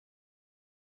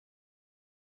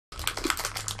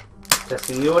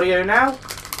Testing the audio now.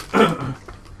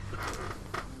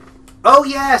 Oh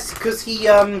yes, because he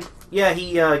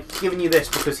given you this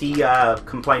because he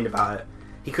complained about it.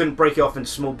 He couldn't break it off into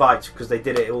small bites because they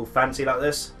did it all fancy like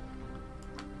this.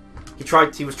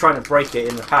 He was trying to break it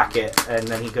in the packet, and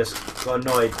then he just got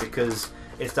annoyed because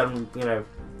it's done,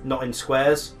 not in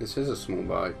squares. This is a small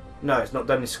bite. No, it's not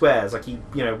done in squares. Like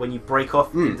when you break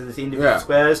off into the individual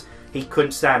squares, he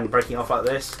couldn't stand breaking it off like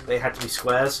this. They had to be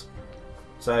squares,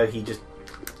 so he just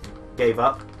gave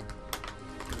up.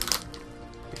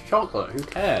 It's chocolate. Who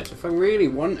cares? If I really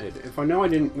wanted, if I know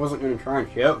wasn't going to try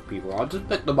and share it with people, I'd just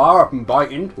pick the bar up and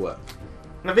bite into it.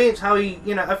 I think it's how he,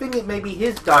 I think it may be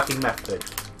his dieting method.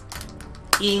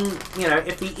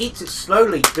 If he eats it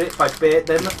slowly, bit by bit,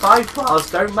 then the 5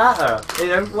 bars don't matter. They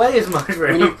don't weigh as much.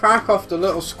 When you crack off the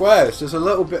little squares, there's a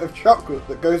little bit of chocolate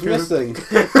that goes missing.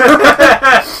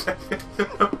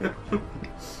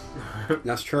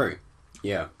 That's true.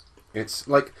 Yeah. It's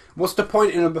like, what's the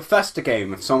point in a Bethesda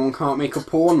game if someone can't make a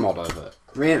porn mod of it?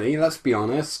 Really, let's be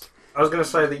honest. I was going to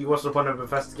say that what's the point of a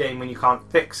Bethesda game when you can't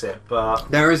fix it, but...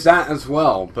 There is that as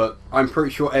well, but I'm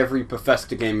pretty sure every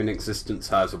Bethesda game in existence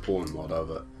has a porn mod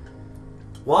of it.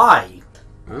 Why?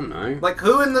 I don't know. Like,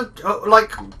 who in the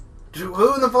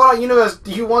Fallout universe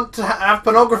do you want to have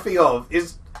pornography of?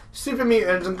 Is super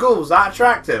mutants and ghouls that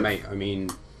attractive? Mate, I mean...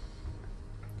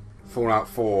 Fallout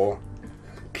 4...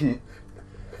 Can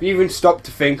you even stop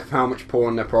to think of how much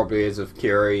porn there probably is of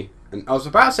Curie? And I was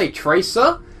about to say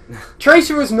Tracer?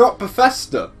 Tracer is not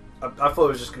Bethesda. I thought it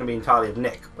was just going to be entirely of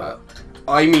Nick, but...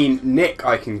 I mean, Nick,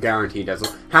 I can guarantee does.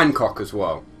 Hancock as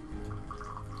well.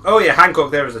 Oh yeah,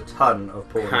 Hancock, there is a ton of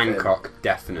porn. Hancock,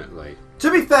 definitely. To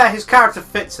be fair, his character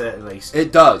fits it, at least.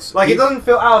 It does. Like, it doesn't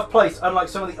feel out of place, unlike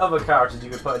some of the other characters you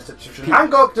could put in such a situation.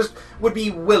 Hancock just would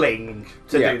be willing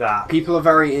to do that. People are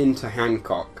very into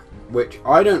Hancock, which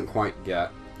I don't quite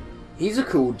get. He's a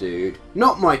cool dude.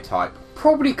 Not my type.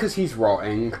 Probably because he's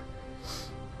rotting.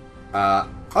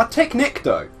 I'd take Nick,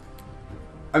 though.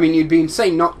 I mean, you'd be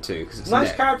insane not to, because it's nice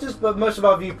Nick. characters, but most of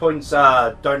our viewpoints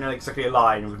don't exactly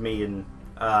align with me and...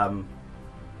 wow,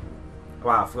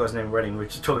 I forgot his name already. We were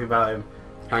just talking about him.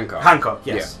 Hancock. Hancock,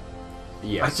 yes.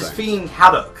 Yeah, I was just feeling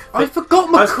Haddock. I forgot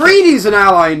McCready's an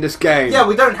ally in this game. Yeah,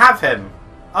 we don't have him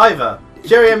either.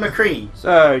 Jerry and McCree.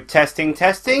 So, testing.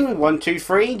 1, 2,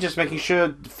 3. Just making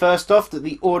sure, first off, that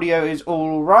the audio is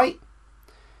all right.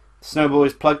 Snowball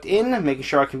is plugged in, making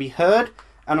sure I can be heard.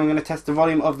 And I'm going to test the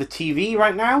volume of the TV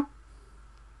right now.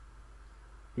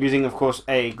 Using, of course,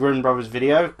 a Grin Brothers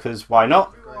video, because why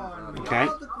not? Okay.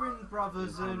 What are the Grin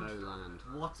Brothers and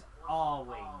what are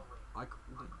we?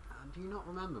 Do you not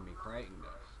remember me creating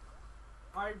this?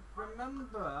 I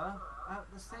remember at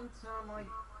the same time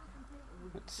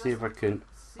Let's see if I can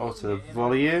alter the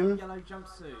volume. Yellow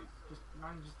jumpsuit just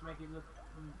manages to make it look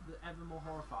ever more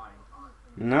horrifying.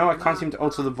 No, I can't seem to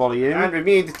alter the volume. And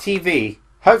reviewing the TV.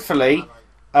 Hopefully,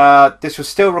 this will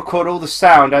still record all the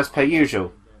sound as per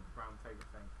usual.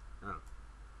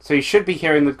 So you should be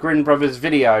hearing the Grin Brothers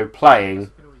video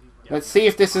playing. Let's see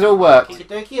if this has all worked. Okie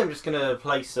dokie, I'm just going to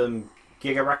play some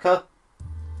Giga Wrecker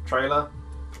trailer.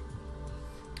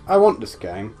 I want this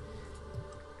game.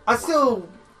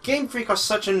 Game Freak are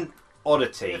such an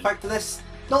oddity. The fact that this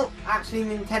not actually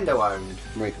Nintendo owned.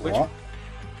 Wait, what?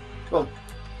 Well,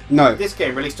 no. This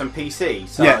game released on PC.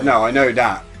 So yeah, no, I know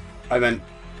that. I meant,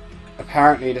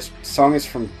 apparently this song is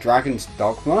from Dragon's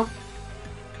Dogma.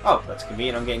 Oh, that's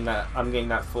convenient. I'm getting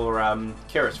that for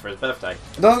Curious for his birthday.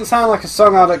 It doesn't sound like a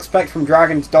song I'd expect from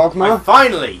Dragon's Dogma. I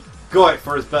finally got it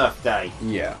for his birthday.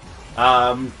 Yeah.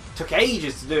 Took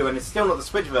ages to do, and it's still not the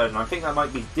Switch version. I think that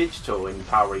might be digital in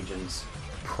Power Regions.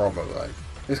 Probably.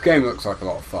 This game looks like a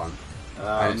lot of fun.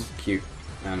 And it's cute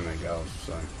anime girls,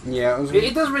 so... Yeah,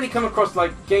 it does really come across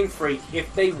like Game Freak,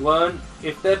 if their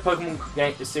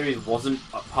Pokemon series wasn't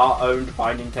part owned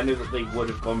by Nintendo, that they would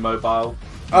have gone mobile.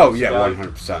 Oh, yeah,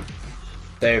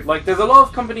 100%. Like, there's a lot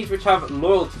of companies which have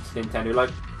loyalty to Nintendo. Like,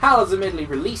 HAL has admittedly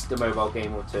released a mobile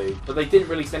game or two, but they didn't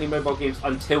release any mobile games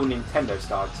until Nintendo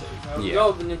started to. A lot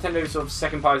of the Nintendo sort of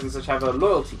second parties and such have a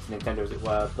loyalty to Nintendo, as it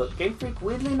were, but Game Freak,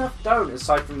 weirdly enough, don't,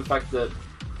 aside from the fact that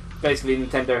basically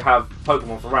Nintendo have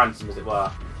Pokemon for ransom, as it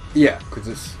were. Yeah, because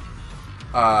it's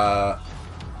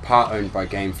part owned by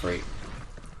Game Freak,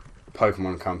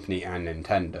 Pokemon Company, and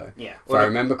Nintendo. Yeah. If I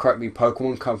remember correctly,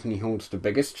 Pokemon Company holds the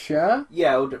biggest share?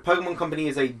 Yeah, well, Pokemon Company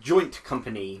is a joint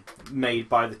company made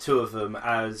by the two of them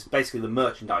as basically the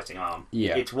merchandising arm.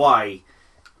 Yeah. It's why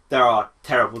there are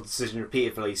terrible decisions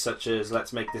repeatedly, such as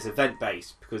let's make this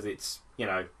event-based, because it's,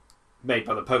 made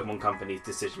by the Pokemon Company's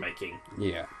decision-making.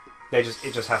 Yeah. It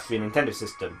just has to be a Nintendo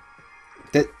system.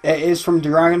 It is from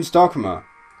Dragon's Dogma.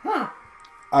 Huh.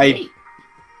 I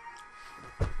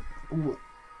What?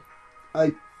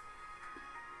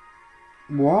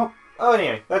 Oh,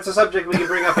 anyway, that's a subject we can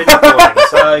bring up in recording,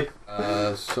 so...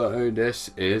 So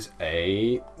this is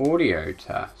a audio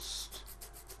test.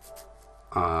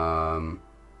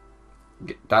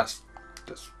 That's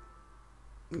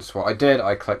what I did.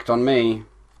 I clicked on me.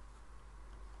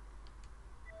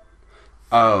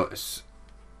 Oh, it's...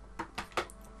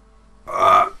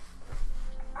 oh,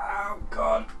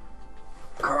 God.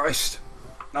 Christ.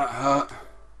 That hurt.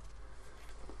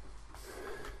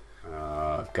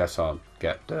 Guess I'll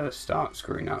get the start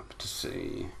screen up to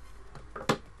see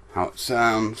how it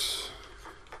sounds.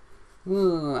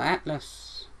 Ooh,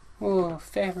 Atlas. Ooh,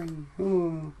 Fairy.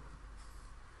 Ooh.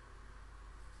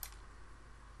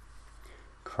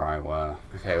 Cryware.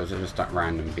 Okay, was it just that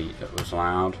random beat that was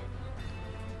loud?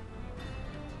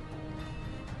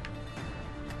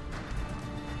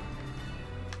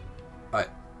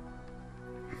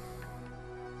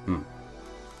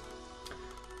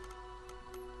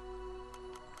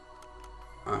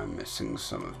 I'm missing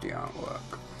some of the artwork.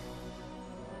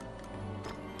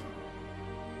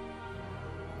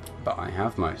 But I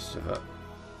have most of it.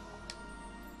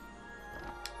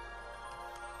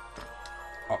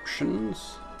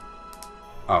 Options?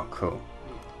 Oh, cool.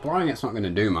 Blind, it's not going to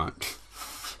do much.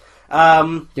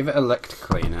 Give it a lick to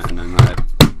clean it and then let it...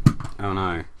 Oh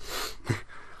no.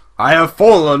 I have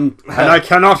fallen and I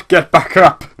cannot get back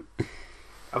up.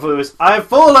 I thought it was, I have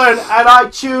fallen and I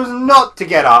choose not to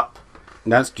get up.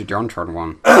 That's the Jontron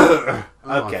one. Okay.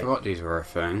 I forgot these were a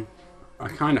thing. I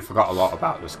kind of forgot a lot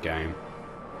about this game.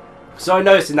 So I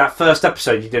noticed in that first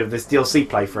episode you did of this DLC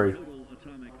playthrough.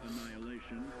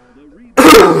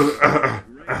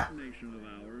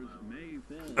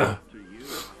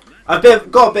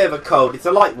 I've got a bit of a cold. It's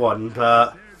a light one,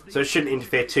 but so it shouldn't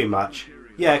interfere too much.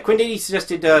 Yeah, Quindini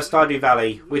suggested Stardew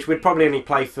Valley, which we'd probably only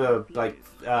play for like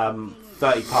 30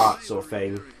 parts sort of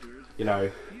thing, you know,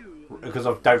 because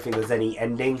I don't think there's any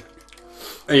ending.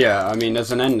 Yeah, I mean,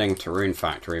 there's an ending to Rune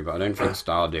Factory, but I don't think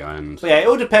Stardew ends. But yeah, it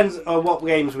all depends on what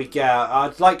games we get.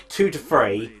 I'd like 2 to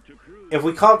 3. If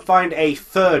we can't find a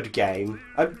third game,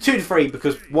 2 to 3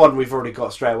 because 1 we've already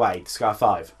got straight away, Sky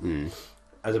 5,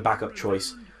 as a backup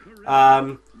choice.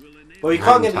 Well, we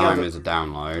can't get the other. Is a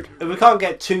download. If we can't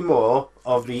get 2 more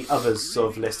of the others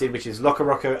sort of listed, which is Loco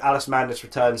Roco, Alice Madness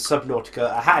Returns,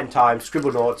 Subnautica, A Hat in Time,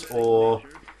 Scribblenauts, or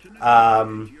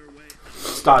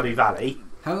Stardew Valley.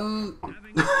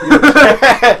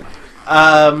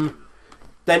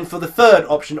 Then for the third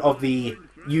option of the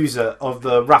user of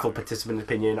the raffle participant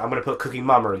opinion, I'm going to put Cooking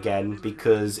Mama again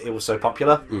because it was so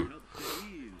popular.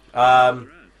 And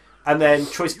then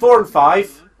choice 4 and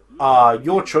 5 are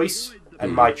your choice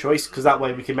and my choice, because that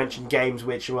way we can mention games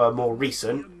which were more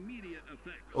recent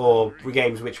or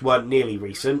games which weren't nearly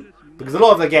recent, because a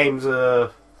lot of the games are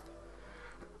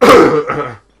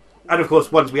and of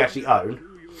course ones we actually own.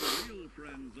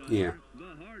 Yeah.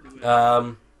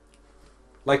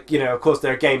 Like, you know, of course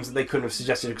there are games that they couldn't have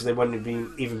suggested because they wouldn't have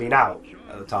even been out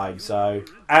at the time. So,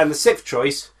 and the 6th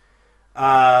choice,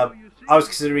 I was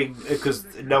considering, because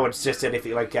no one suggested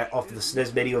anything like get off the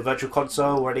SNES Mini or Virtual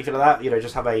Console or anything like that. You know,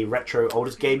 just have a retro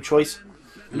oldest game choice.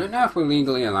 I don't know if we're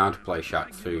legally allowed to play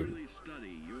Shaq Fu.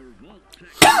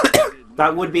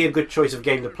 That would be a good choice of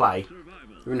game to play.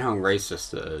 Even how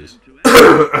racist it is.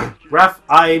 Raph,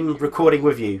 I'm recording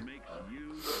with you.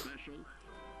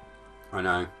 I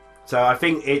know. So I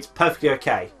think it's perfectly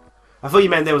okay. I thought you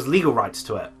meant there was legal rights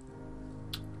to it.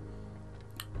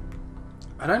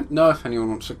 I don't know if anyone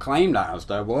wants to claim that as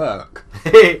their work.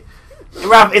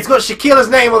 Raph, it's got Shaquila's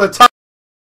name on the top.